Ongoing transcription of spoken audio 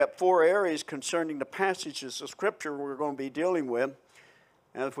At 4 areas concerning the passages of Scripture we're going to be dealing with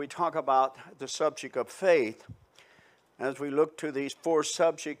as we talk about the subject of faith. As we look to these 4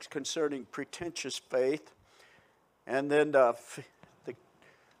 subjects concerning pretentious faith, and then the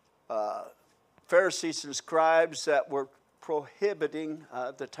Pharisees and scribes that were prohibiting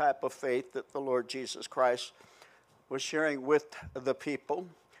the type of faith that the Lord Jesus Christ was sharing with the people.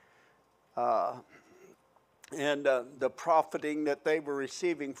 And the profiting that they were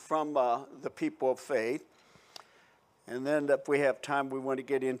receiving from the people of faith. And then if we have time, we want to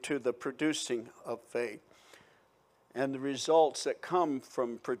get into the producing of faith and the results that come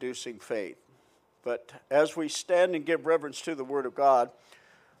from producing faith. But as we stand and give reverence to the Word of God,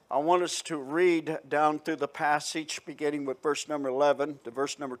 I want us to read down through the passage, beginning with verse number 11 to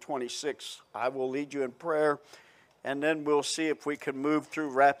verse number 26. I will lead you in prayer, and then we'll see if we can move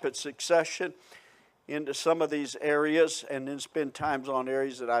through rapid succession into some of these areas, and then spend times on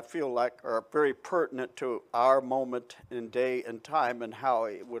areas that I feel like are very pertinent to our moment in day and time and how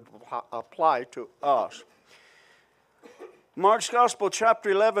it would apply to us. Mark's Gospel, chapter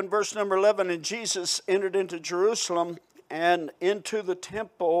 11, verse number 11, and Jesus entered into Jerusalem and into the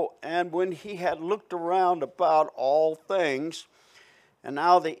temple, and when he had looked around about all things, and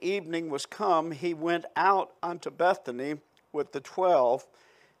now the evening was come, he went out unto Bethany with the 12.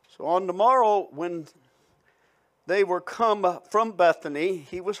 So on the morrow, when they were come from Bethany,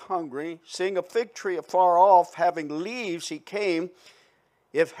 he was hungry. Seeing a fig tree afar off, having leaves, he came,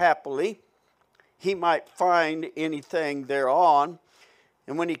 if happily he might find anything thereon.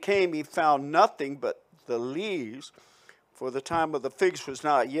 And when he came, he found nothing but the leaves, for the time of the figs was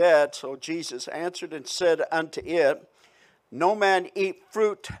not yet. So Jesus answered and said unto it, No man eat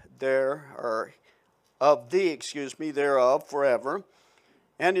fruit thereof forever.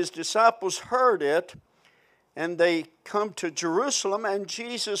 And his disciples heard it, and they come to Jerusalem, and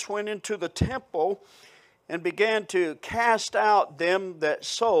Jesus went into the temple and began to cast out them that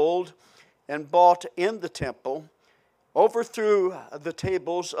sold and bought in the temple, overthrew the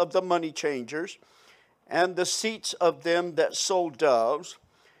tables of the money changers, and the seats of them that sold doves,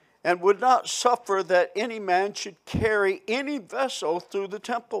 and would not suffer that any man should carry any vessel through the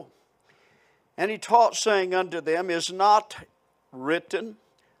temple. And he taught, saying unto them, Is not written,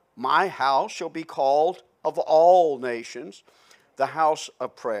 My house shall be called of all nations the house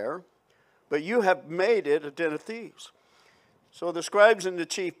of prayer, but you have made it a den of thieves. So the scribes and the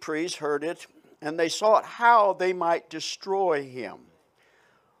chief priests heard it, and they sought how they might destroy him,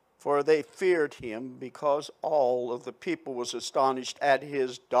 for they feared him, because all of the people was astonished at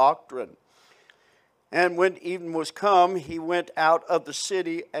his doctrine. And when even was come, he went out of the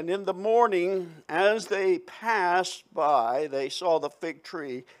city, and in the morning, as they passed by, they saw the fig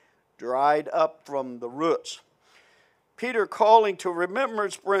tree dried up from the roots. Peter, calling to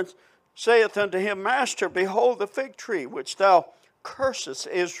remembrance, saith unto him, Master, behold, the fig tree which thou cursest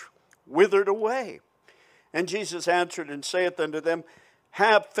is withered away. And Jesus answered and saith unto them,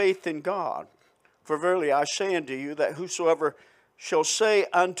 Have faith in God. For verily I say unto you, that whosoever shall say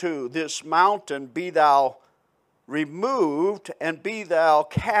unto this mountain, Be thou removed, and be thou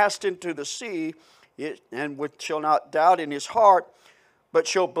cast into the sea, and which shall not doubt in his heart, but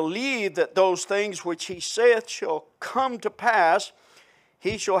shall believe that those things which he saith shall come to pass,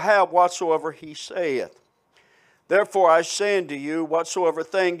 he shall have whatsoever he saith. Therefore I say unto you, whatsoever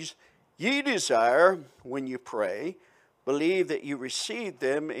things ye desire when you pray, believe that you receive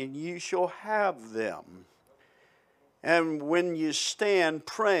them, and ye shall have them. And when you stand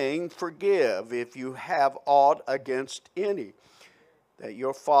praying, forgive if you have aught against any, that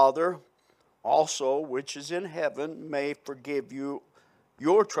your Father also, which is in heaven, may forgive you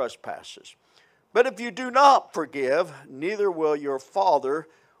your trespasses. But if you do not forgive, neither will your Father,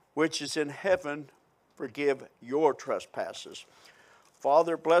 which is in heaven, forgive your trespasses.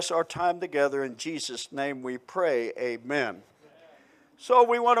 Father, bless our time together. In Jesus' name we pray. Amen. So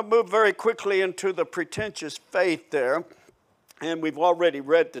we want to move very quickly into the pretentious faith there. And we've already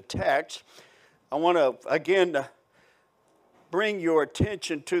read the text. I want to, again, bring your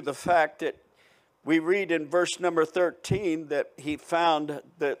attention to the fact that we read in verse number 13 that he found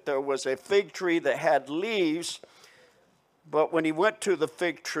that there was a fig tree that had leaves, but when he went to the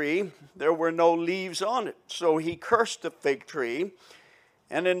fig tree, there were no leaves on it. So he cursed the fig tree.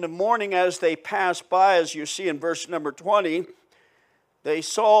 And in the morning as they passed by, as you see in verse number 20, they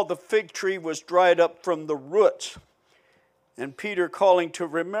saw the fig tree was dried up from the roots. And Peter, calling to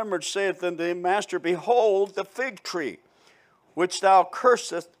remembrance, saith unto him, Master, behold, the fig tree, which thou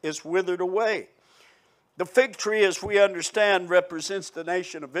cursest, is withered away. The fig tree, as we understand, represents the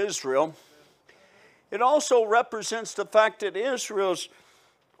nation of Israel. It also represents the fact that Israel's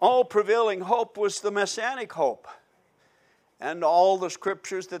all prevailing hope was the Messianic hope. And all the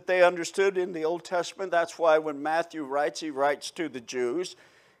scriptures that they understood in the Old Testament, that's why when Matthew writes, he writes to the Jews.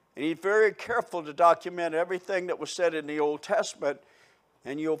 And he's very careful to document everything that was said in the Old Testament.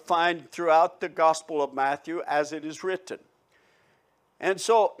 And you'll find throughout the Gospel of Matthew as it is written. And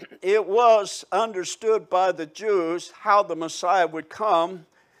so it was understood by the Jews how the Messiah would come.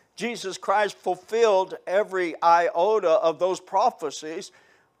 Jesus Christ fulfilled every iota of those prophecies.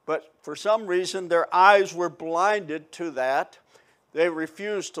 But for some reason, their eyes were blinded to that. They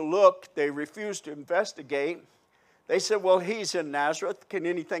refused to look. They refused to investigate. They said, well, he's in Nazareth. Can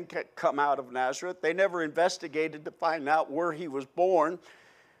anything come out of Nazareth? They never investigated to find out where he was born.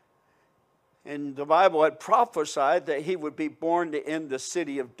 And the Bible had prophesied that he would be born in the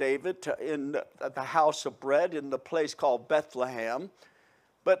city of David, in the house of bread, in the place called Bethlehem.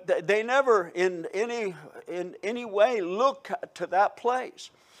 But they never in any way looked to that place.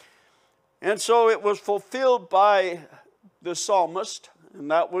 And so it was fulfilled by the psalmist,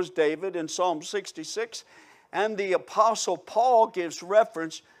 and that was David in Psalm 66. And the Apostle Paul gives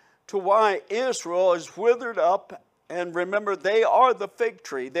reference to why Israel is withered up. And remember, they are the fig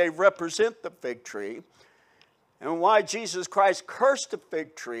tree. They represent the fig tree. And why Jesus Christ cursed the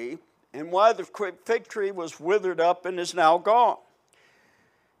fig tree, and why the fig tree was withered up and is now gone.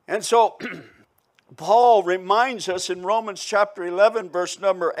 And so Paul reminds us in Romans chapter 11, verse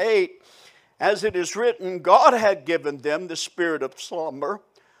number 8, as it is written, God had given them the spirit of slumber,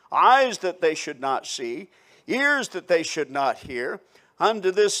 eyes that they should not see, ears that they should not hear,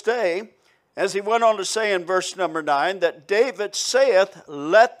 unto this day, as he went on to say in verse number 9, that David saith,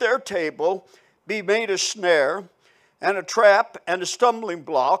 let their table be made a snare, and a trap, and a stumbling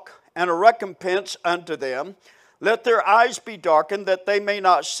block, and a recompense unto them. Let their eyes be darkened, that they may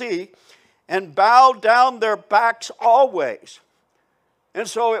not see, and bow down their backs always. And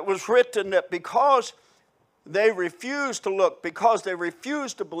so it was written that because they refused to look, because they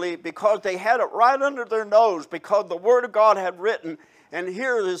refused to believe, because they had it right under their nose, because the Word of God had written, and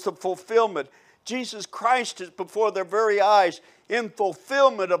here is the fulfillment. Jesus Christ is before their very eyes in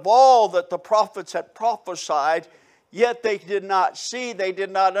fulfillment of all that the prophets had prophesied, yet they did not see, they did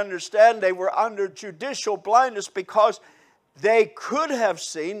not understand, they were under judicial blindness because they could have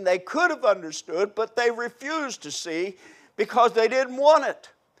seen, they could have understood, but they refused to see because they didn't want it.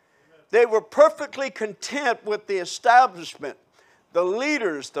 They were perfectly content with the establishment, the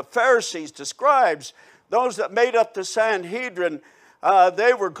leaders, the Pharisees, the scribes, those that made up the Sanhedrin.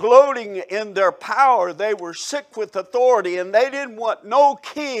 They were gloating in their power. They were sick with authority, and they didn't want no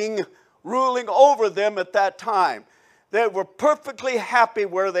king ruling over them at that time. They were perfectly happy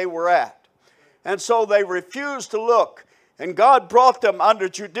where they were at. And so they refused to look. And God brought them under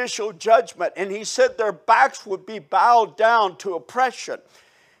judicial judgment. And he said their backs would be bowed down to oppression.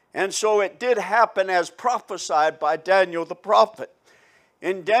 And so it did happen as prophesied by Daniel the prophet.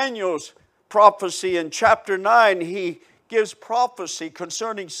 In Daniel's prophecy in chapter 9, he gives prophecy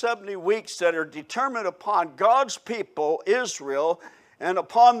concerning 70 weeks that are determined upon God's people, Israel, and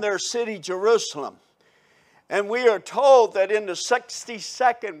upon their city, Jerusalem. And we are told that in the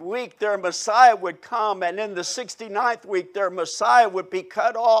 62nd week their Messiah would come, and in the 69th week their Messiah would be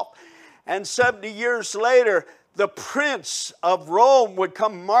cut off. And 70 years later, the prince of Rome would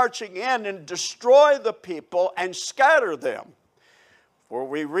come marching in and destroy the people and scatter them. For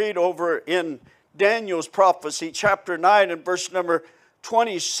we read over in Daniel's prophecy, chapter 9 and verse number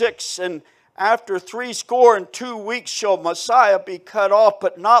 26, and after 62 weeks shall Messiah be cut off,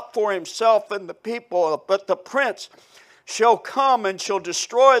 but not for himself and the people, but the prince shall come and shall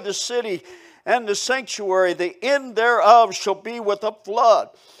destroy the city and the sanctuary. The end thereof shall be with a flood.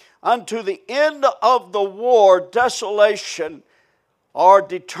 Unto the end of the war, desolation are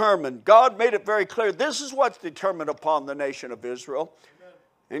determined. God made it very clear. This is what's determined upon the nation of Israel.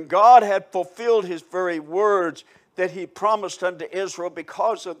 And God had fulfilled his very words that he promised unto Israel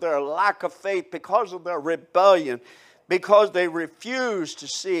because of their lack of faith, because of their rebellion, because they refused to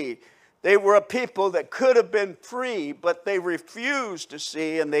see. They were a people that could have been free, but they refused to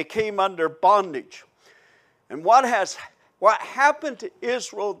see, and they came under bondage. And what happened to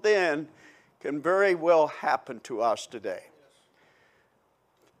Israel then can very well happen to us today.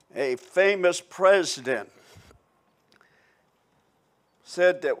 A famous president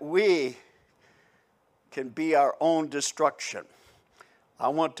said that we can be our own destruction. I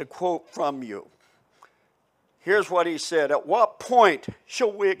want to quote from you. Here's what he said. At what point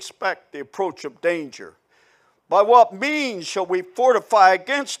shall we expect the approach of danger? By what means shall we fortify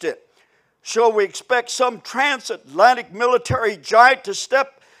against it? Shall we expect some transatlantic military giant to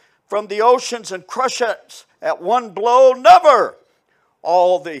step from the oceans and crush us at one blow? Never.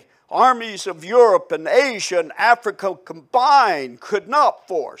 all the armies of Europe and Asia and Africa combined could not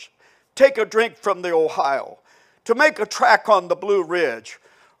force, take a drink from the Ohio, to make a track on the Blue Ridge,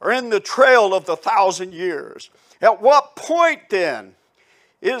 or in the Trail of the 1,000 Years. At what point then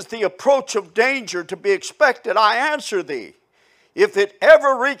is the approach of danger to be expected? I answer thee, if it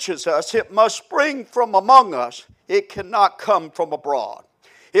ever reaches us, it must spring from among us. It cannot come from abroad.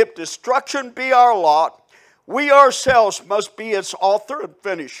 If destruction be our lot, we ourselves must be its author and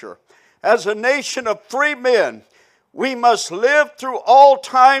finisher. As a nation of free men, we must live through all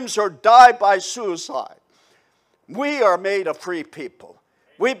times or die by suicide. We are made a free people.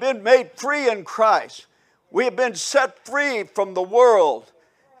 We've been made free in Christ. We have been set free from the world.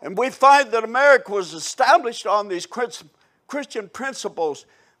 And we find that America was established on these Christian principles,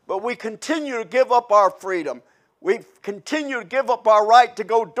 but we continue to give up our freedom. We continue to give up our right to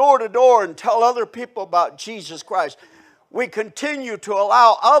go door to door and tell other people about Jesus Christ. We continue to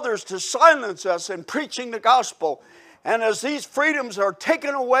allow others to silence us in preaching the gospel. And as these freedoms are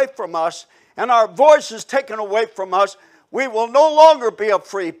taken away from us and our voice is taken away from us, we will no longer be a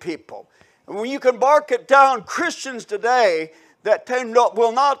free people. And when you can mark it down, Christians today that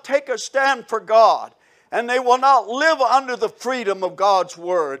will not take a stand for God, and they will not live under the freedom of God's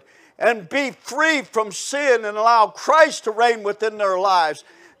word and be free from sin and allow Christ to reign within their lives,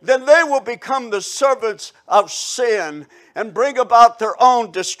 then they will become the servants of sin and bring about their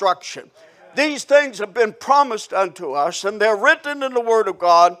own destruction. These things have been promised unto us, and they're written in the Word of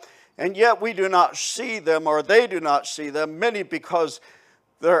God, and yet we do not see them, or they do not see them, many because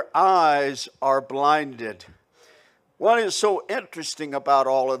their eyes are blinded. What is so interesting about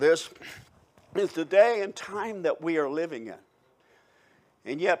all of this is the day and time that we are living in.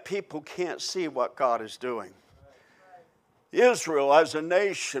 And yet people can't see what God is doing. Israel as a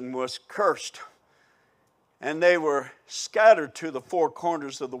nation was cursed, and they were scattered to the four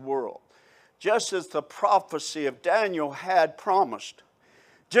corners of the world, just as the prophecy of Daniel had promised.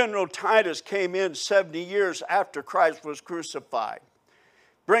 General Titus came in 70 years after Christ was crucified,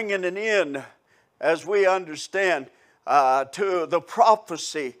 bringing an end, as we understand, to the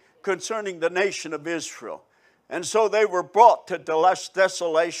prophecy concerning the nation of Israel. And so they were brought to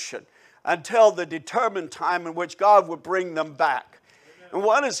desolation until the determined time in which God would bring them back. And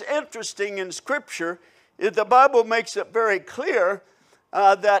what is interesting in Scripture is the Bible makes it very clear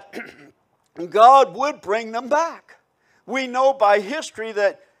that God would bring them back. We know by history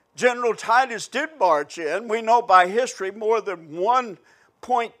that General Titus did march in. We know by history more than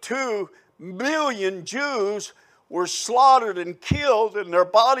 1.2 million Jews were slaughtered and killed, and their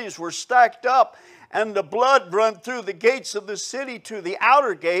bodies were stacked up, and the blood run through the gates of the city to the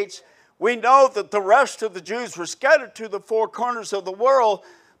outer gates. We know that the rest of the Jews were scattered to the four corners of the world,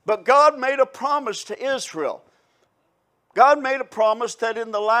 but God made a promise to Israel. God made a promise that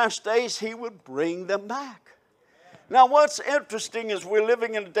in the last days He would bring them back. Now what's interesting is we're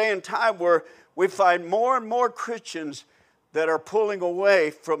living in a day and time where we find more and more Christians that are pulling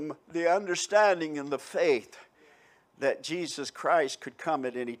away from the understanding and the faith that Jesus Christ could come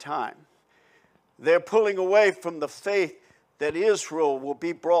at any time. They're pulling away from the faith that Israel will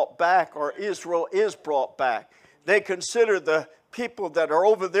be brought back, or Israel is brought back. They consider the people that are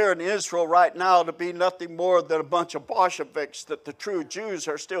over there in Israel right now to be nothing more than a bunch of Bolsheviks, that the true Jews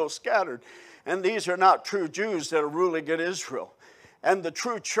are still scattered. And these are not true Jews that are ruling in Israel. And the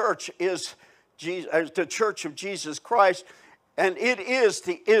true church is the church of Jesus Christ, and it is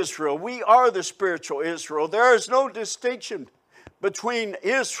the Israel. We are the spiritual Israel. There is no distinction between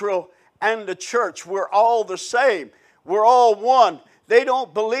Israel and the church. We're all the same. We're all one. They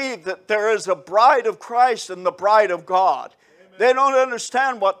don't believe that there is a bride of Christ and the bride of God. Amen. They don't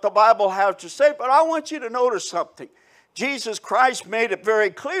understand what the Bible has to say, but I want you to notice something. Jesus Christ made it very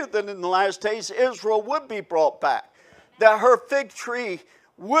clear that in the last days Israel would be brought back, that her fig tree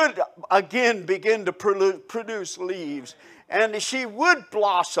would again begin to produce leaves, and she would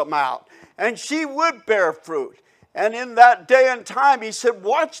blossom out, and she would bear fruit. And in that day and time, He said,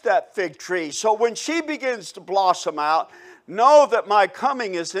 watch that fig tree. So when she begins to blossom out, know that my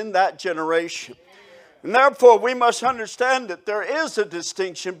coming is in that generation. And therefore, we must understand that there is a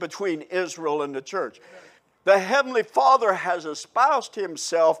distinction between Israel and the church. The Heavenly Father has espoused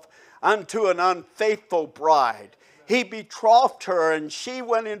Himself unto an unfaithful bride. He betrothed her, and she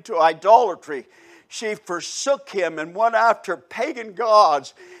went into idolatry. She forsook Him and went after pagan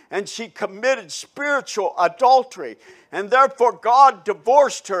gods, and she committed spiritual adultery. And therefore God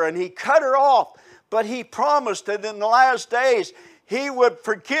divorced her and He cut her off. But He promised that in the last days He would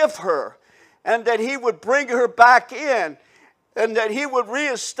forgive her, and that He would bring her back in, and that He would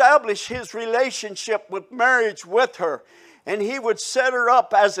reestablish His relationship with marriage with her. and he would set her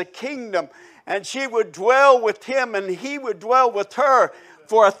up as a kingdom, and she would dwell with him, and he would dwell with her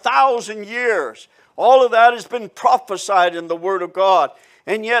for 1,000 years. All of that has been prophesied in the Word of God.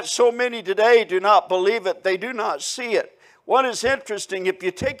 And yet so many today do not believe it. They do not see it. What is interesting, if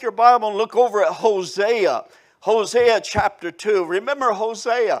you take your Bible and look over at Hosea, Hosea chapter 2. Remember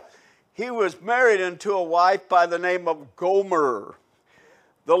Hosea? He was married into a wife by the name of Gomer.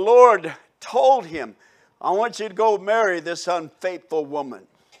 The Lord told him, I want you to go marry this unfaithful woman.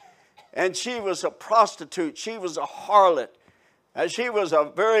 And she was a prostitute. She was a harlot. And she was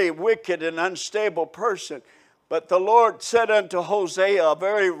a very wicked and unstable person. But the Lord said unto Hosea, a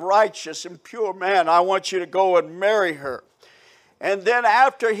very righteous and pure man, I want you to go and marry her. And then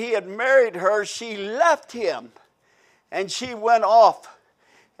after he had married her, she left him. And she went off.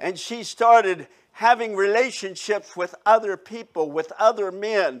 And she started having relationships with other people, with other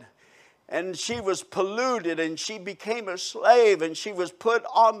men. And she was polluted, and she became a slave, and she was put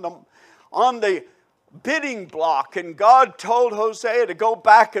on the bidding block. And God told Hosea to go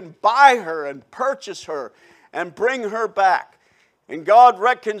back and buy her and purchase her and bring her back. And God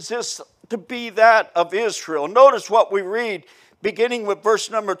reckons this to be that of Israel. Notice what we read beginning with verse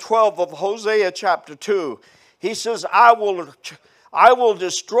number 12 of Hosea chapter 2. He says, I will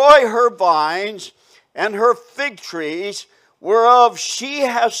destroy her vines and her fig trees, whereof she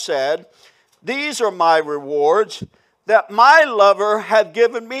hath said, these are my rewards, that my lover hath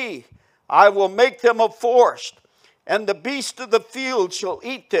given me. I will make them a forest, and the beasts of the field shall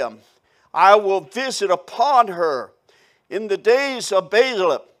eat them. I will visit upon her in the days of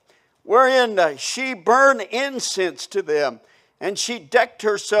Baalim, wherein she burned incense to them, and she decked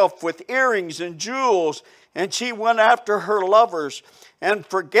herself with earrings and jewels, and she went after her lovers, and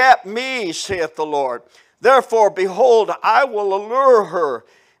forgat me, saith the Lord. Therefore, behold, I will allure her,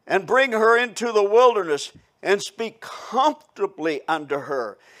 and bring her into the wilderness, and speak comfortably unto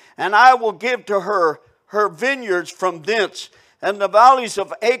her. And I will give to her her vineyards from thence, and the valleys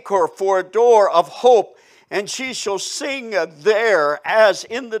of Achor for a door of hope. And she shall sing there as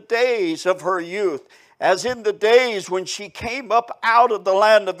in the days of her youth, as in the days when she came up out of the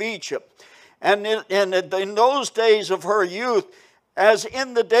land of Egypt. And in those days of her youth, as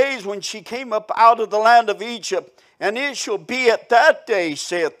in the days when she came up out of the land of Egypt. And it shall be at that day,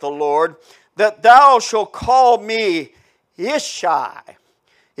 saith the Lord, that thou shalt call me Ishai.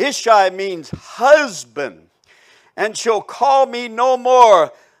 Ishai means husband. And shall call me no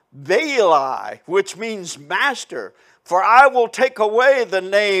more Baali, which means master. For I will take away the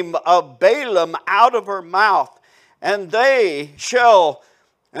name of Baalim out of her mouth, and there shall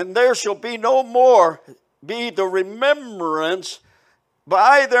be no more be the remembrance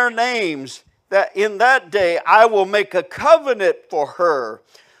by their names, that in that day I will make a covenant for her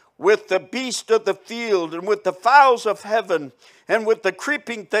with the beast of the field, and with the fowls of heaven, and with the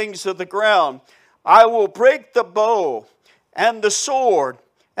creeping things of the ground. I will break the bow and the sword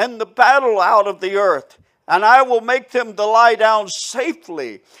and the battle out of the earth, and I will make them to lie down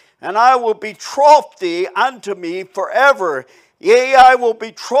safely, and I will betroth thee unto me forever. Yea, I will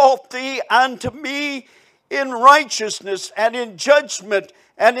betroth thee unto me in righteousness and in judgment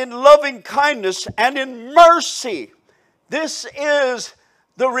and in loving kindness and in mercy. This is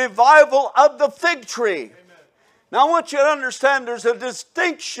the revival of the fig tree. Now I want you to understand there's a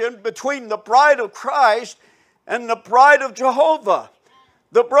distinction between the bride of Christ and the bride of Jehovah.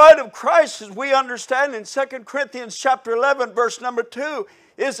 The bride of Christ, as we understand in 2 Corinthians chapter 11, verse number 2,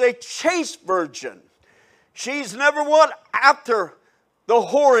 is a chaste virgin. She's never went after the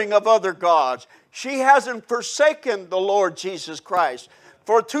whoring of other gods. She hasn't forsaken the Lord Jesus Christ.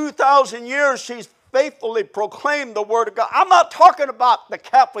 For 2,000 years, she's faithfully proclaimed the Word of God. I'm not talking about the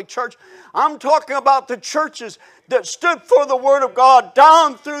Catholic Church. I'm talking about the churches that stood for the Word of God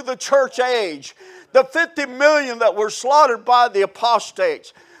down through the church age. The 50 million that were slaughtered by the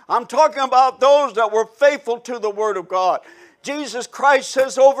apostates. I'm talking about those that were faithful to the Word of God. Jesus Christ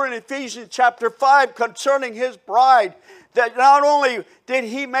says over in Ephesians chapter 5 concerning His bride, that not only did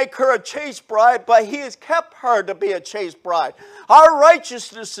He make her a chaste bride, but He has kept her to be a chaste bride. Our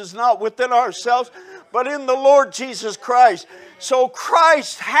righteousness is not within ourselves, but in the Lord Jesus Christ. So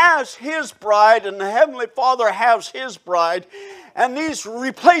Christ has His bride, and the Heavenly Father has His bride. And these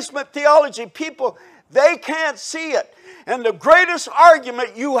replacement theology people, they can't see it. And the greatest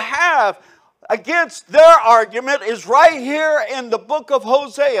argument you have against their argument is right here in the book of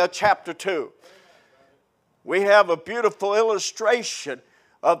Hosea chapter 2. We have a beautiful illustration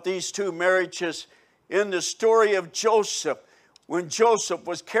of these two marriages in the story of Joseph, when Joseph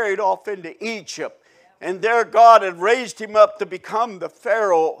was carried off into Egypt. And there God had raised him up to become the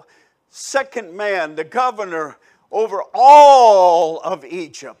Pharaoh, second man, the governor over all of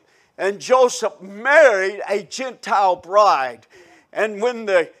Egypt. And Joseph married a Gentile bride. And when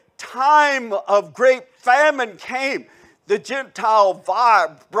the time of great famine came, the Gentile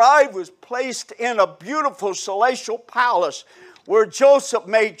bride was placed in a beautiful palatial palace where Joseph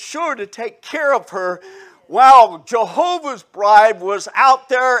made sure to take care of her, while Jehovah's bride was out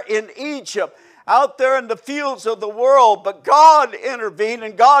there in Egypt, out there in the fields of the world. But God intervened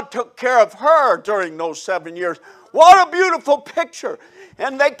and God took care of her during those 7 years. What a beautiful picture.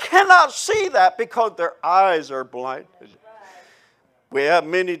 And they cannot see that because their eyes are blinded. We have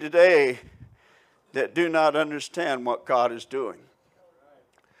many today that do not understand what God is doing.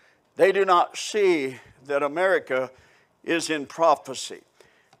 They do not see that America is in prophecy.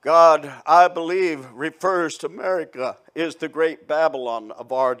 God, I believe, refers to America as the great Babylon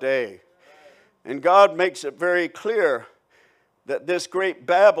of our day. And God makes it very clear that this great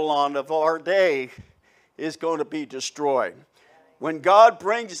Babylon of our day is going to be destroyed. When God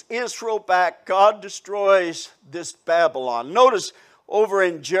brings Israel back, God destroys this Babylon. Notice over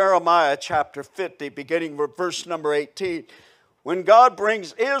in Jeremiah chapter 50, beginning with verse number 18, when God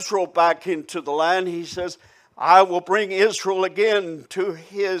brings Israel back into the land, he says, I will bring Israel again to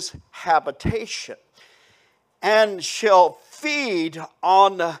his habitation, and shall feed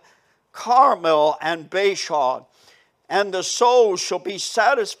on Carmel and Bashan, and the soul shall be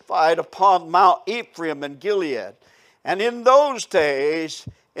satisfied upon Mount Ephraim and Gilead. And in those days,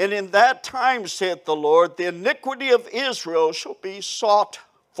 and in that time, saith the Lord, the iniquity of Israel shall be sought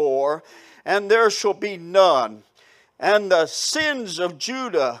for, and there shall be none. And the sins of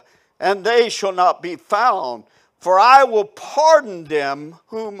Judah, and they shall not be found. For I will pardon them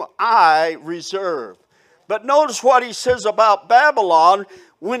whom I reserve. But notice what he says about Babylon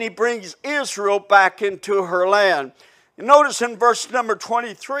when he brings Israel back into her land. Notice in verse number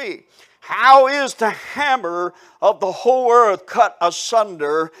 23, how is the hammer of the whole earth cut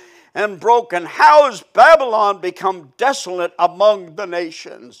asunder and broken? How is Babylon become desolate among the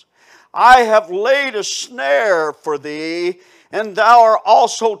nations? I have laid a snare for thee, and thou art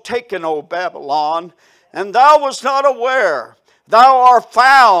also taken, O Babylon, and thou wast not aware. Thou art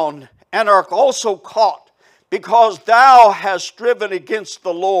found, and art also caught, because thou hast striven against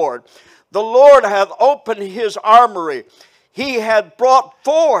the Lord. The Lord hath opened his armory. He hath brought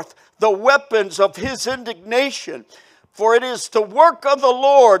forth the weapons of his indignation. For it is the work of the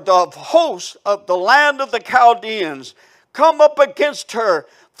Lord, of hosts of the land of the Chaldeans. Come up against her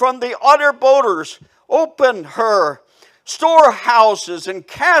from the utter borders. Open her storehouses and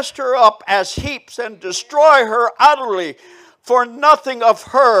cast her up as heaps and destroy her utterly. For nothing of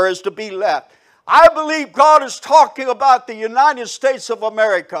her is to be left. I believe God is talking about the United States of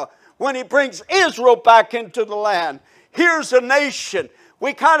America when he brings Israel back into the land. Here's a nation.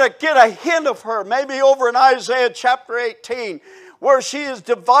 We kind of get a hint of her, maybe over in Isaiah chapter 18, where she is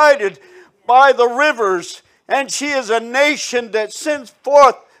divided by the rivers, and she is a nation that sends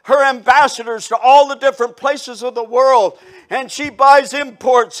forth her ambassadors to all the different places of the world, and she buys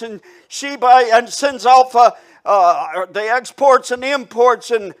imports, and sends off the exports and imports,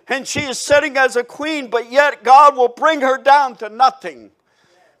 and she is sitting as a queen, but yet God will bring her down to nothing.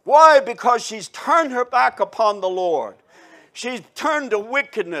 Why? Because she's turned her back upon the Lord. She's turned to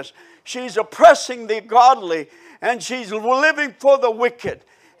wickedness. She's oppressing the godly, and she's living for the wicked.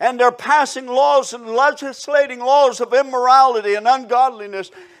 And they're passing laws and legislating laws of immorality and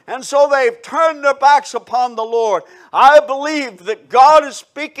ungodliness. And so they've turned their backs upon the Lord. I believe that God is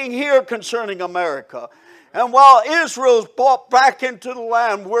speaking here concerning America. And while Israel's brought back into the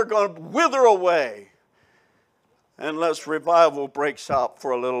land, we're going to wither away unless revival breaks out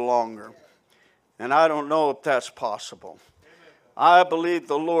for a little longer. And I don't know if that's possible. I believe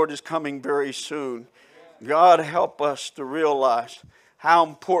the Lord is coming very soon. God help us to realize how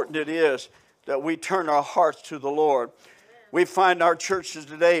important it is that we turn our hearts to the Lord. We find our churches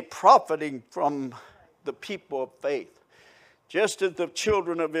today profiting from the people of faith. Just as the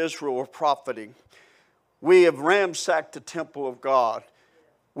children of Israel were profiting. We have ransacked the temple of God.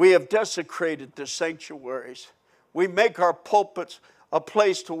 We have desecrated the sanctuaries. We make our pulpits a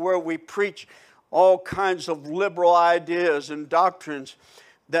place to where we preach all kinds of liberal ideas and doctrines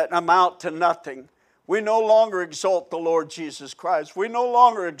that amount to nothing. We no longer exalt the Lord Jesus Christ. We no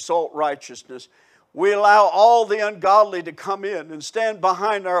longer exalt righteousness. We allow all the ungodly to come in and stand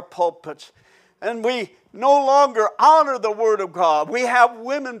behind our pulpits. And we no longer honor the Word of God. We have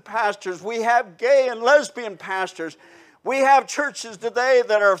women pastors. We have gay and lesbian pastors. We have churches today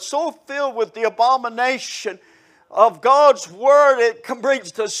that are so filled with the abomination of God's Word, it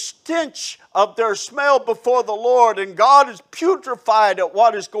brings the stench of their smell before the Lord. And God is putrefied at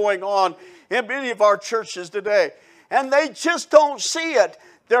what is going on in many of our churches today. And they just don't see it.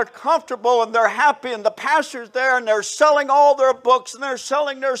 They're comfortable and they're happy, and the pastor's there and they're selling all their books and they're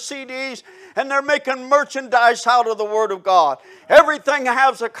selling their CDs and they're making merchandise out of the Word of God. Everything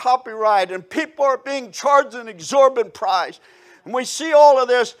has a copyright and people are being charged an exorbitant price. And we see all of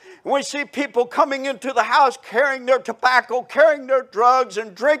this, and we see people coming into the house carrying their tobacco, carrying their drugs,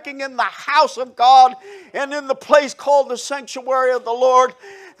 and drinking in the house of God and in the place called the sanctuary of the Lord.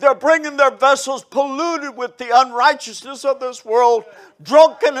 They're bringing their vessels polluted with the unrighteousness of this world,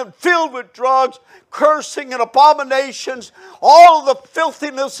 drunken and filled with drugs, cursing and abominations. All of the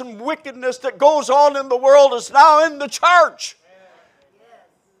filthiness and wickedness that goes on in the world is now in the church.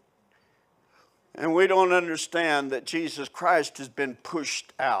 And we don't understand that Jesus Christ has been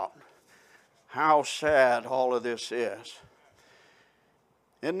pushed out. How sad all of this is.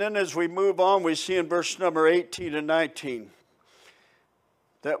 And then as we move on, we see in verse number 18 and 19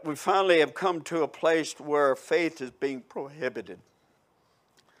 that we finally have come to a place where faith is being prohibited.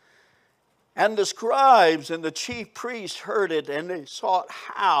 And the scribes and the chief priests heard it, and they sought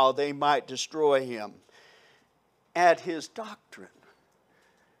how they might destroy him at his doctrine.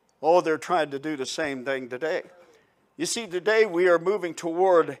 Oh, they're trying to do the same thing today. You see, today we are moving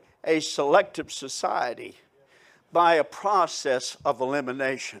toward a selective society by a process of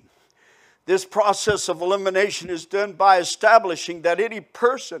elimination. This process of elimination is done by establishing that any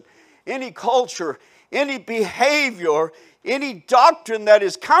person, any culture, any behavior, any doctrine that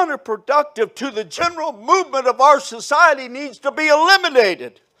is counterproductive to the general movement of our society needs to be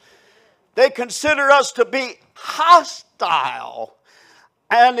eliminated. They consider us to be hostile.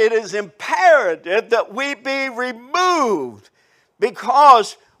 And it is imperative that we be removed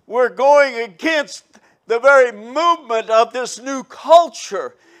because we're going against the very movement of this new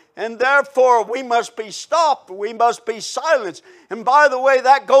culture. And therefore, we must be stopped. We must be silenced. And by the way,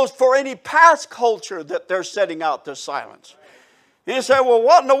 that goes for any past culture that they're setting out to silence. And you say, well,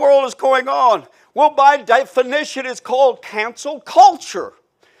 what in the world is going on? Well, by definition, it's called cancel culture.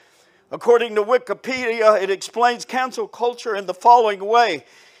 According to Wikipedia, it explains cancel culture in the following way.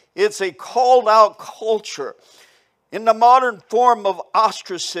 It's a called out culture in the modern form of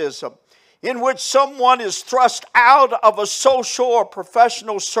ostracism, in which someone is thrust out of a social or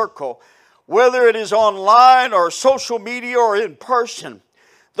professional circle, whether it is online or social media or in person.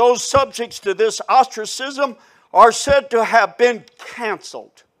 Those subjects to this ostracism are said to have been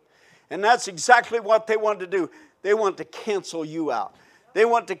canceled. And that's exactly what they want to do. They want to cancel you out. They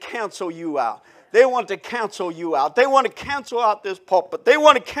want to cancel you out. They want to cancel you out. They want to cancel out this pulpit. They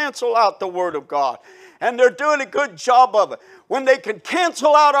want to cancel out the Word of God. And they're doing a good job of it. When they can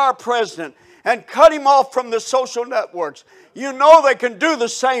cancel out our president and cut him off from the social networks, you know they can do the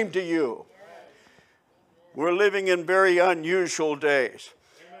same to you. We're living in very unusual days.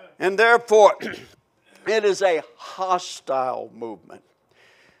 And therefore, it is a hostile movement.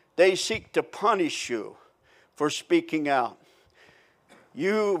 They seek to punish you for speaking out.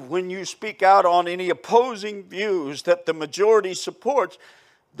 When you speak out on any opposing views that the majority supports,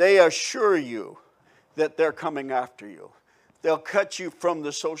 they assure you that they're coming after you. They'll cut you from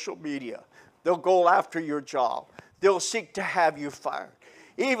the social media. They'll go after your job. They'll seek to have you fired.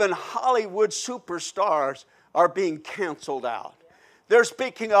 Even Hollywood superstars are being canceled out. They're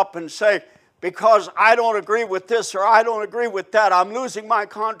speaking up and saying, because I don't agree with this or I don't agree with that, I'm losing my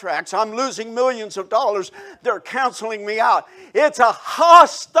contracts, I'm losing millions of dollars, they're canceling me out. It's a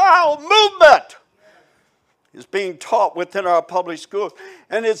hostile movement. It's being taught within our public schools.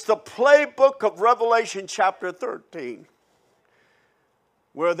 And it's the playbook of Revelation chapter 13,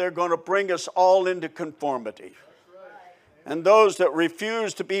 where they're going to bring us all into conformity. And those that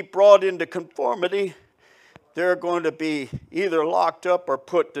refuse to be brought into conformity, they're going to be either locked up or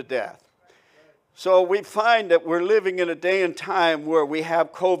put to death. So we find that we're living in a day and time where we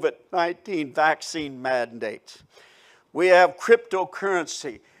have COVID-19 vaccine mandates. We have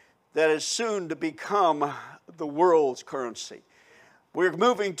cryptocurrency that is soon to become the world's currency. We're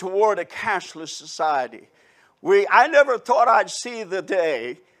moving toward a cashless society. I never thought I'd see the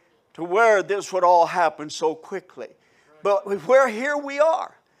day to where this would all happen so quickly. But here we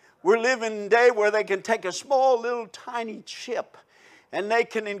are. We're living in a day where they can take a small little tiny chip and they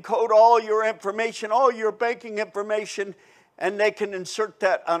can encode all your information, all your banking information, and they can insert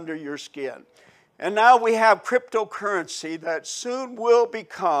that under your skin. And now we have cryptocurrency that soon will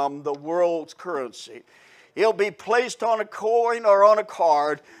become the world's currency. It'll be placed on a coin or on a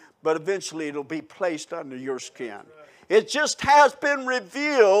card, but eventually it'll be placed under your skin. It just has been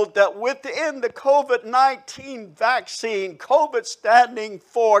revealed that within the COVID-19 vaccine, COVID standing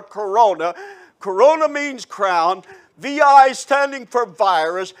for corona, corona means crown, VI standing for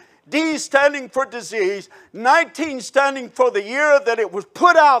virus, D standing for disease, 19 standing for the year that it was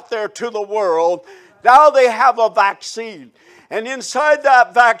put out there to the world. Now they have a vaccine. And inside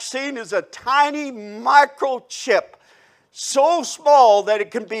that vaccine is a tiny microchip, so small that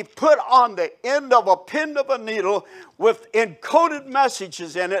it can be put on the end of a pin of a needle with encoded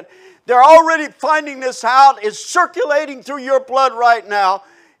messages in it. They're already finding this out. It's circulating through your blood right now.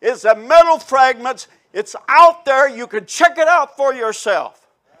 It's a metal fragments. It's out there. You can check it out for yourself.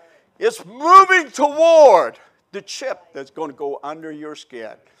 It's moving toward the chip that's going to go under your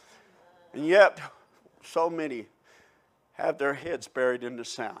skin. And yet, so many have their heads buried in the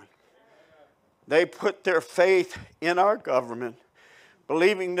sand. They put their faith in our government,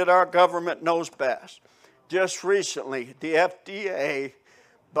 believing that our government knows best. Just recently, the FDA,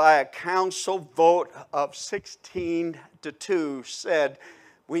 by a council vote of 16-2, said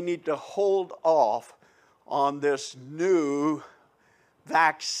we need to hold off on this new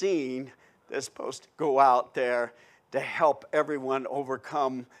vaccine that's supposed to go out there to help everyone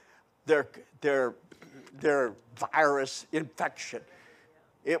overcome their virus infection.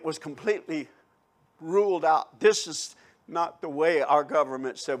 It was completely ruled out. This is not the way our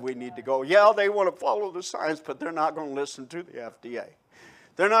government said we need to go. Yeah, they want to follow the science, but they're not going to listen to the FDA.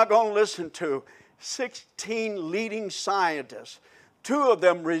 They're not going to listen to 16 leading scientists, 2 of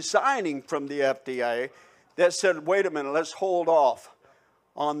them resigning from the FDA, that said, wait a minute, let's hold off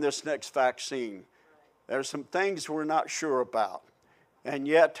on this next vaccine. There's some things we're not sure about, and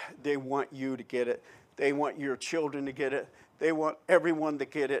yet they want you to get it. They want your children to get it. They want everyone to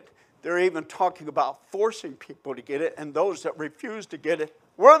get it. They're even talking about forcing people to get it, and those that refuse to get it,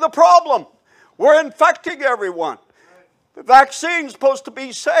 we're the problem. We're infecting everyone. The vaccine's supposed to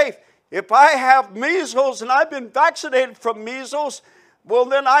be safe. If I have measles and I've been vaccinated from measles, well,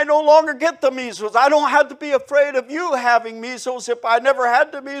 then I no longer get the measles. I don't have to be afraid of you having measles. If I never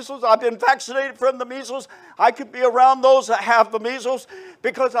had the measles, I've been vaccinated from the measles, I could be around those that have the measles.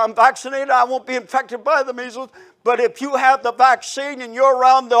 Because I'm vaccinated, I won't be infected by the measles. But if you have the vaccine and you're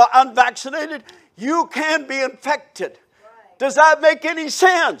around the unvaccinated, you can be infected. Does that make any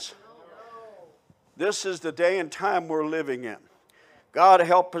sense? This is the day and time we're living in. God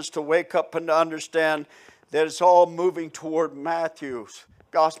help us to wake up and to understand that it's all moving toward Matthew's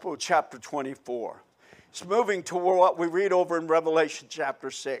Gospel, chapter 24. It's moving toward what we read over in Revelation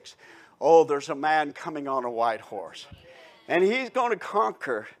chapter 6. Oh, there's a man coming on a white horse. And he's going to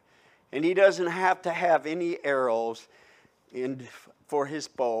conquer. And he doesn't have to have any arrows for his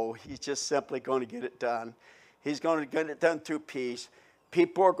bow. He's just simply going to get it done. He's going to get it done through peace.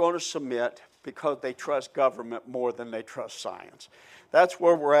 People are going to submit because they trust government more than they trust science. That's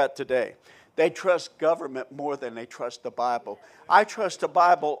where we're at today. They trust government more than they trust the Bible. I trust the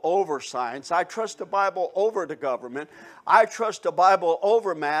Bible over science. I trust the Bible over the government. I trust the Bible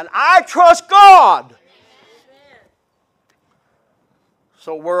over man. I trust God.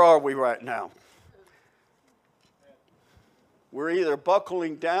 So where are we right now? We're either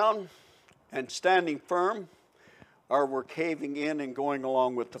buckling down and standing firm, or we're caving in and going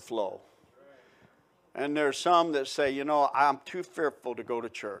along with the flow. And there's some that say, you know, I'm too fearful to go to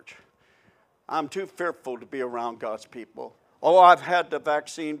church. I'm too fearful to be around God's people. Oh, I've had the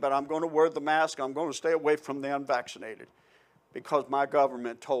vaccine, but I'm going to wear the mask. I'm going to stay away from the unvaccinated because my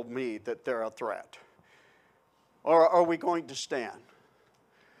government told me that they're a threat. Or are we going to stand?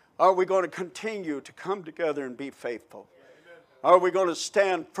 Are we going to continue to come together and be faithful? Are we going to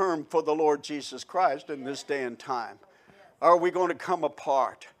stand firm for the Lord Jesus Christ in this day and time? Are we going to come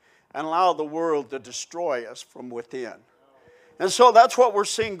apart and allow the world to destroy us from within? And so that's what we're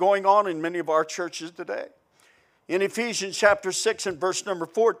seeing going on in many of our churches today. In Ephesians chapter 6 and verse number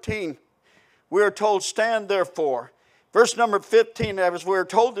 14, we are told, stand therefore. Verse number 15, as we are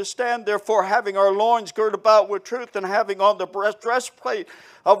told to stand therefore, having our loins girded about with truth and having on the breastplate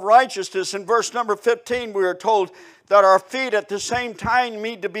of righteousness. In verse number 15, we are told that our feet at the same time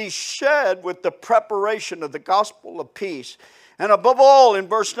need to be shod with the preparation of the gospel of peace. And above all, in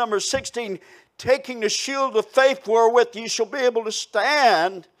verse number 16, taking the shield of faith wherewith you shall be able to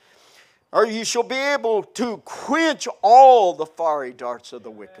stand, or you shall be able to quench all the fiery darts of the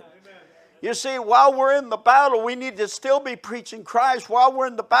wicked. You see, while we're in the battle, we need to still be preaching Christ. While we're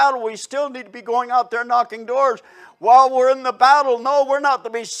in the battle, we still need to be going out there knocking doors. While we're in the battle, no, we're not to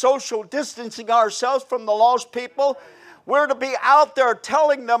be social distancing ourselves from the lost people. We're to be out there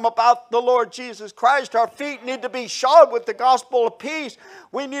telling them about the Lord Jesus Christ. Our feet need to be shod with the gospel of peace.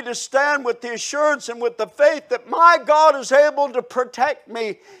 We need to stand with the assurance and with the faith that my God is able to protect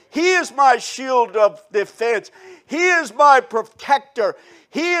me. He is my shield of defense. He is my protector.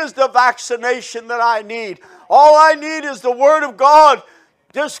 He is the vaccination that I need. All I need is the Word of God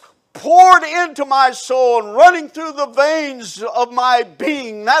just poured into my soul and running through the veins of my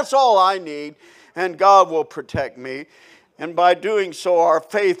being. That's all I need. And God will protect me. And by doing so, our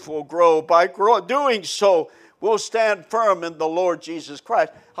faith will grow. By doing so, we'll stand firm in the Lord Jesus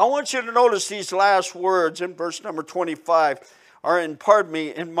Christ. I want you to notice these last words in verse number 25, or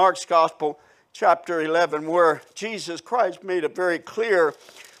in Mark's Gospel, chapter 11, where Jesus Christ made it very clear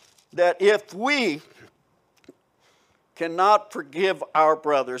that if we cannot forgive our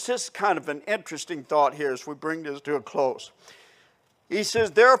brothers, this is kind of an interesting thought here as we bring this to a close. He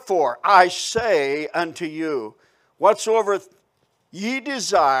says, therefore, I say unto you, whatsoever ye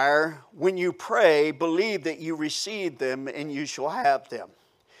desire when you pray, believe that you receive them and you shall have them.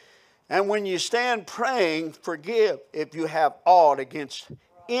 And when you stand praying, forgive if you have aught against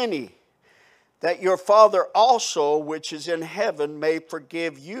any, that your Father also, which is in heaven, may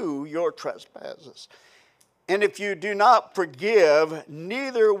forgive you your trespasses. And if you do not forgive,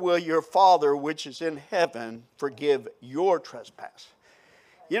 neither will your Father, which is in heaven, forgive your trespass.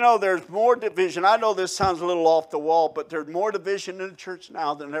 You know, there's more division. I know this sounds a little off the wall, but there's more division in the church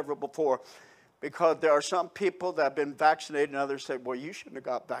now than ever before, because there are some people that have been vaccinated and others say, well, you shouldn't have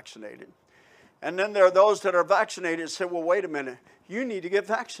got vaccinated. And then there are those that are vaccinated and say, well, wait a minute, you need to get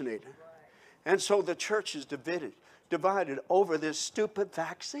vaccinated. And so the church is divided over this stupid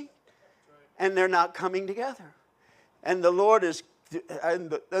vaccine. And they're not coming together. And the Lord is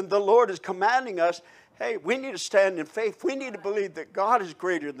commanding us, hey, we need to stand in faith. We need to believe that God is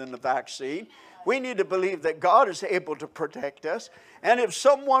greater than the vaccine. We need to believe that God is able to protect us. And if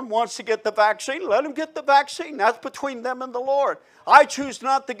someone wants to get the vaccine, let them get the vaccine. That's between them and the Lord. I choose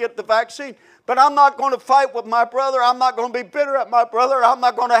not to get the vaccine, but I'm not going to fight with my brother. I'm not going to be bitter at my brother. I'm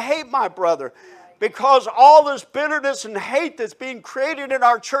not going to hate my brother. Because all this bitterness and hate that's being created in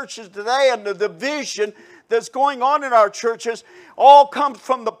our churches today and the division that's going on in our churches all comes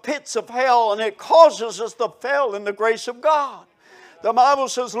from the pits of hell, and it causes us to fail in the grace of God. The Bible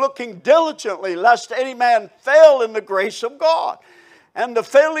says, looking diligently, lest any man fail in the grace of God. And the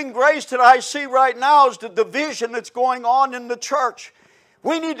failing grace that I see right now is the division that's going on in the church.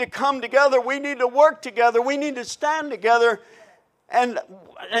 We need to come together. We need to work together. We need to stand together. And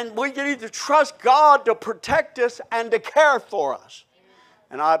we need to trust God to protect us and to care for us.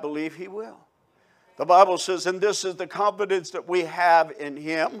 And I believe He will. The Bible says, and this is the confidence that we have in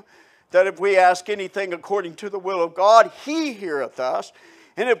Him, that if we ask anything according to the will of God, He heareth us.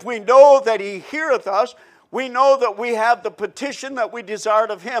 And if we know that He heareth us, we know that we have the petition that we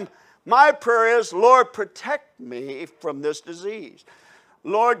desired of Him. My prayer is, Lord, protect me from this disease.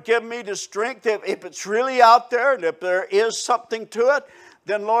 Lord, give me the strength. If it's really out there and if there is something to it,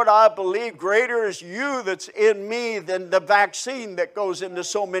 then Lord, I believe greater is you that's in me than the vaccine that goes into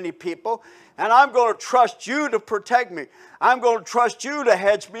so many people. And I'm going to trust you to protect me. I'm going to trust you to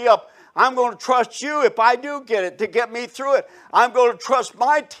hedge me up. I'm going to trust you, if I do get it, to get me through it. I'm going to trust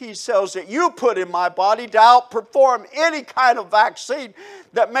my T cells that you put in my body to outperform any kind of vaccine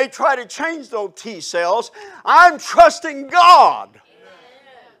that may try to change those T cells. I'm trusting God.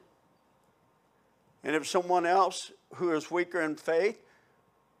 And if someone else who is weaker in faith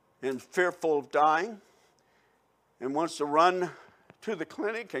and fearful of dying and wants to run to the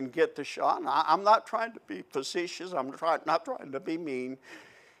clinic and get the shot, I'm not trying to be facetious. I'm not trying to be mean.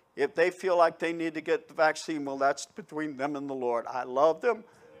 If they feel like they need to get the vaccine, well, that's between them and the Lord. I love them,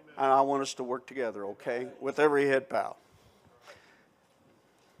 and I want us to work together, okay, with every head bowed.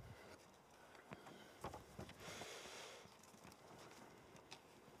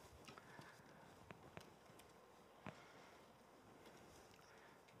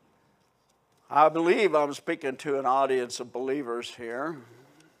 I believe I'm speaking to an audience of believers here.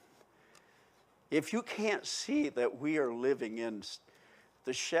 If you can't see that we are living in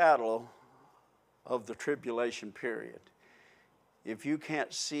the shadow of the tribulation period, if you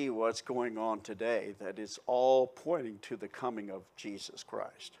can't see what's going on today, that it's all pointing to the coming of Jesus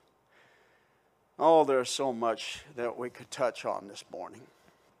Christ. Oh, there's so much that we could touch on this morning.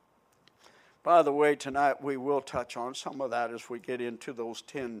 By the way, tonight we will touch on some of that as we get into those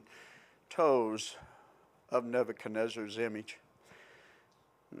 10 toes of Nebuchadnezzar's image.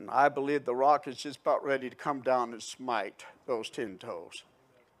 And I believe the rock is just about ready to come down and smite those 10 toes.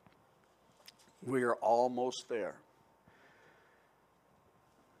 We are almost there.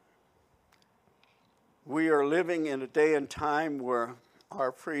 We are living in a day and time where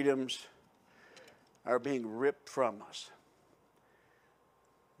our freedoms are being ripped from us.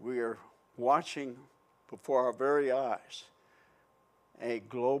 We are watching before our very eyes a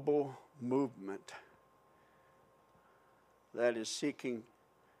global movement that is seeking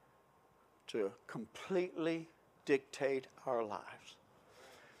to completely dictate our lives.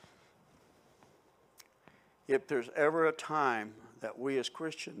 If there's ever a time that we as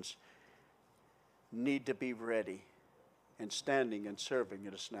Christians need to be ready and standing and serving,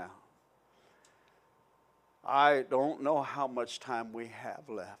 it is now. I don't know how much time we have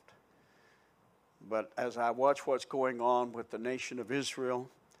left, but as I watch what's going on with the nation of Israel,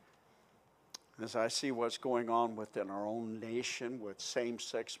 as I see what's going on within our own nation with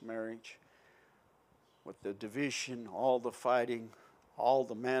same-sex marriage, with the division, all the fighting, all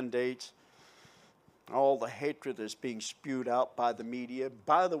the mandates, all the hatred that's being spewed out by the media.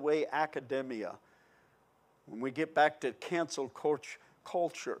 By the way, academia, when we get back to cancel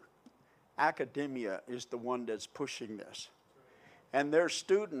culture, academia is the one that's pushing this. And there's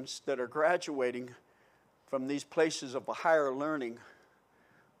students that are graduating from these places of higher learning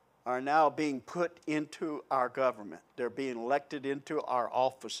are now being put into our government. They're being elected into our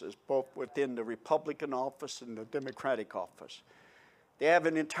offices, both within the Republican office and the Democratic office. They have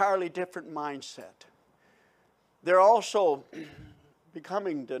an entirely different mindset. They're also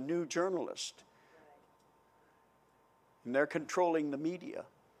becoming the new journalist. And they're controlling the media.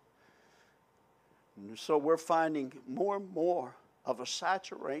 And so we're finding more and more of a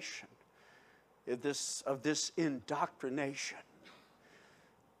saturation of this indoctrination.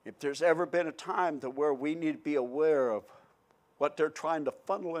 If there's ever been a time to where we need to be aware of what they're trying to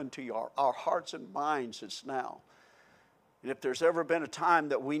funnel into our hearts and minds, it's now. And if there's ever been a time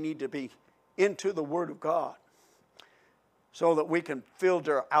that we need to be into the Word of God so that we can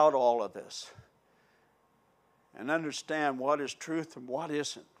filter out all of this and understand what is truth and what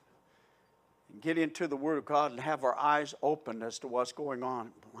isn't, and get into the Word of God and have our eyes open as to what's going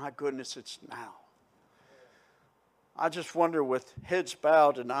on, my goodness, it's now. I just wonder, with heads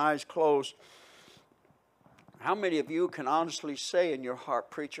bowed and eyes closed, how many of you can honestly say in your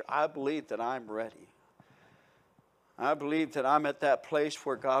heart, preacher, I believe that I'm ready. I believe that I'm at that place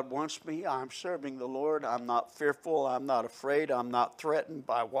where God wants me. I'm serving the Lord. I'm not fearful. I'm not afraid. I'm not threatened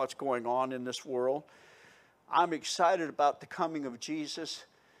by what's going on in this world. I'm excited about the coming of Jesus.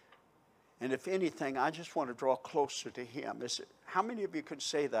 And if anything, I just want to draw closer to Him. How many of you could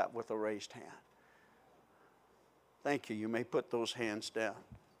say that with a raised hand? Thank you. You may put those hands down.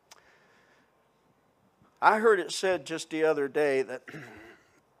 I heard it said just the other day that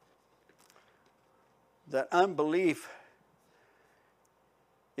that unbelief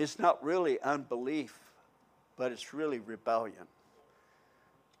is not really unbelief, but it's really rebellion.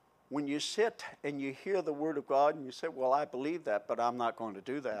 When you sit and you hear the Word of God and you say, well, I believe that, but I'm not going to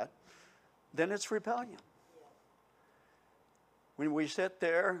do that, then it's rebellion. When we sit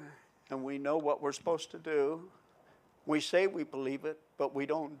there and we know what we're supposed to do, we say we believe it, but we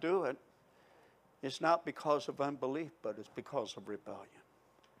don't do it, it's not because of unbelief, but it's because of rebellion.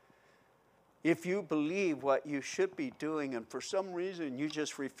 If you believe what you should be doing and for some reason you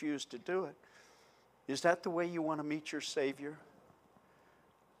just refuse to do it, is that the way you want to meet your Savior?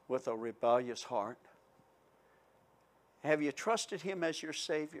 With a rebellious heart? Have you trusted Him as your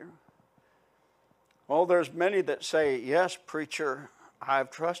Savior? Well, there's many that say, yes, preacher,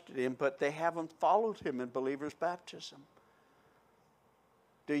 I've trusted Him, but they haven't followed Him in believer's baptism.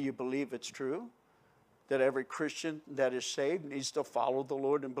 Do you believe it's true that every Christian that is saved needs to follow the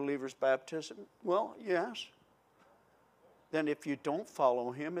Lord in believer's baptism? Well, yes. Then if you don't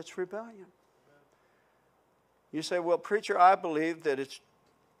follow Him, it's rebellion. You say, well, preacher, I believe that it's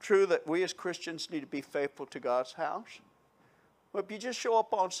true that we as Christians need to be faithful to God's house. Well, if you just show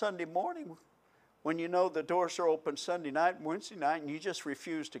up on Sunday morning when you know the doors are open Sunday night and Wednesday night and you just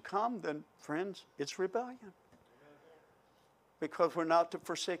refuse to come, then, friends, it's rebellion. Because we're not to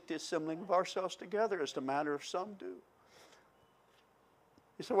forsake the assembling of ourselves together, as the matter of some do.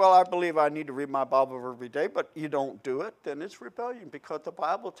 You say, well, I believe I need to read my Bible every day, but you don't do it, then it's rebellion, because the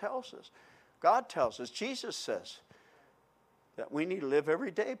Bible tells us, God tells us, Jesus says, that we need to live every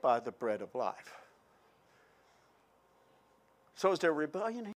day by the bread of life. So is there rebellion here?